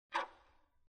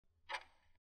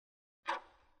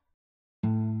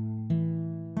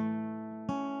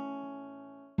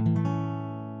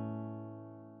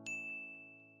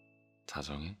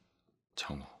가정의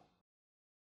정우.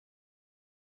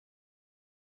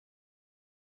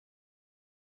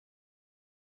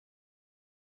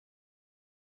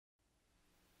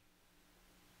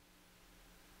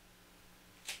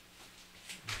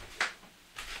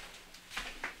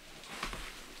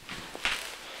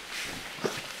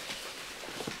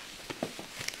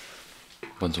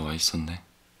 먼저 와 있었네.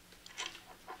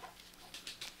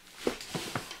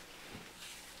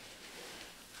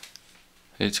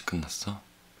 일찍 끝났어?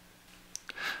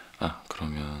 아,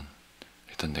 그러면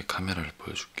일단 내 카메라를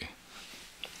보여줄게.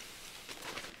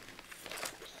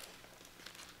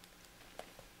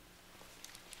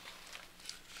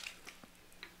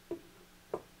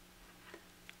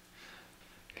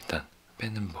 일단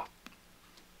빼는 법.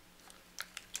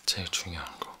 제일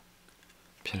중요한 거.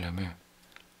 필름을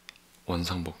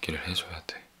원상복귀를 해줘야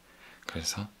돼.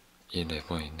 그래서 이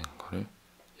레버에 있는 거를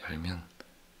열면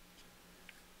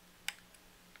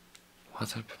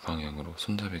화살표 방향으로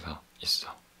손잡이가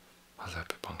있어.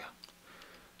 화살표 방향.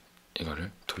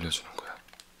 이거를 돌려주는 거야.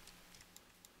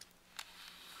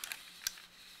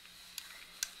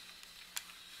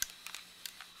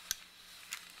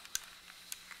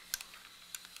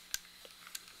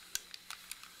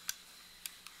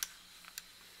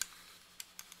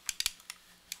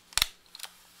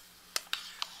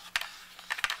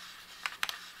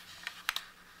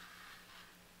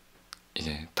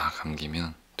 이제 다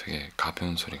감기면 되게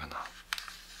가벼운 소리가 나.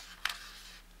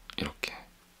 이렇게.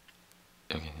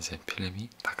 여긴 이제 필름이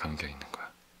다 감겨 있는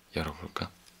거야.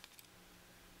 열어볼까?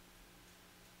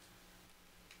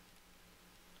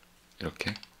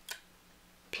 이렇게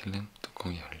필름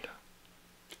뚜껑이 열려.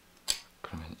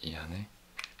 그러면 이 안에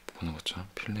보는 것처럼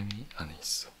필름이 안에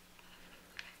있어.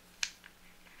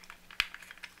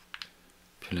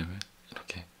 필름을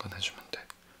이렇게 꺼내주면 돼.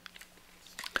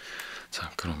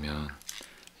 자, 그러면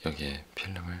여기에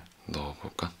필름을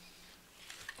넣어볼까?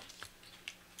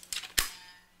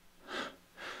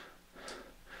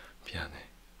 미안해.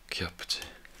 귀 아프지?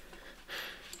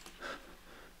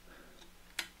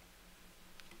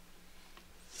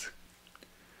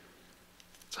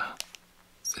 자,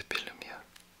 새 필름이야.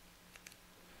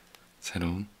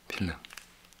 새로운 필름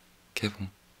개봉.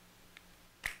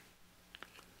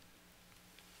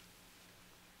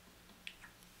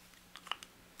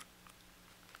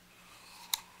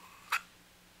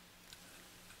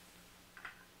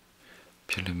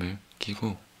 필름을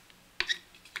끼고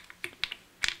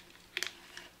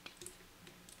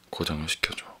고정을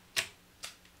시켜줘.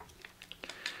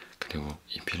 그리고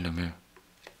이 필름을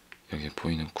여기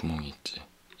보이는 구멍이 있지.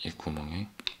 이 구멍을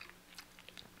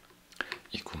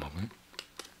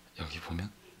여기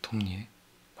보면 톱니에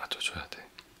맞춰줘야 돼.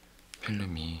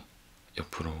 필름이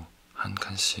옆으로 한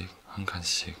칸씩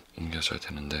옮겨져야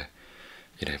되는데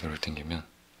이 레버를 당기면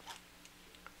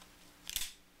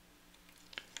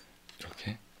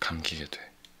이렇게 감기게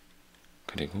돼.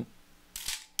 그리고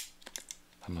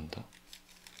한 번 더.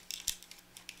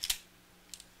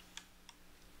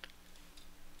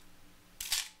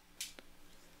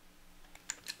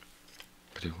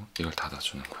 그리고 이걸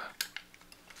닫아주는 거야.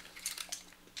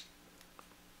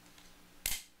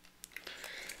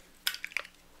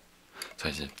 자,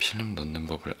 이제 필름 넣는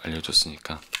법을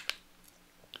알려줬으니까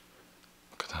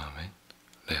그 다음에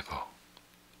레버.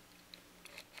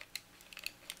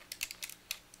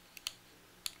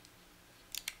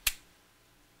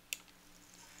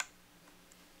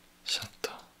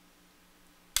 셔터.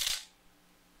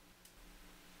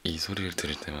 이 소리를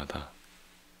들을 때마다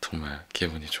정말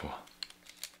기분이 좋아.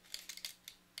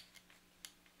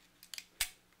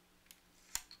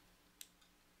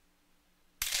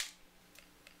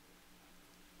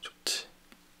 좋지.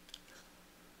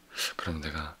 그럼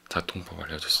내가 작동법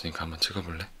알려줬으니까 한번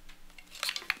찍어볼래?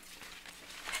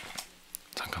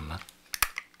 잠깐만.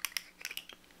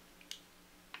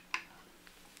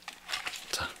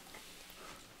 자.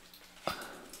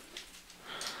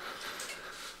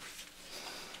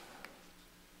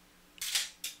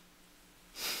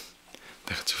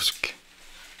 내가 찍어줄게.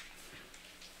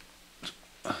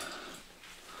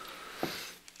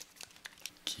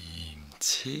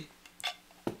 김치.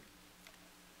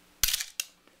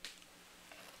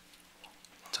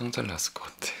 짱 잘났을 것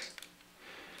같아.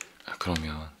 아,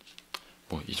 그러면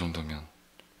뭐 이 정도면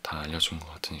다 알려준 것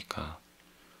같으니까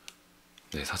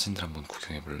내 사진들 한번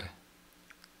구경해 볼래?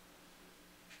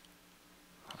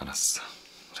 알았어.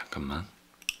 잠깐만.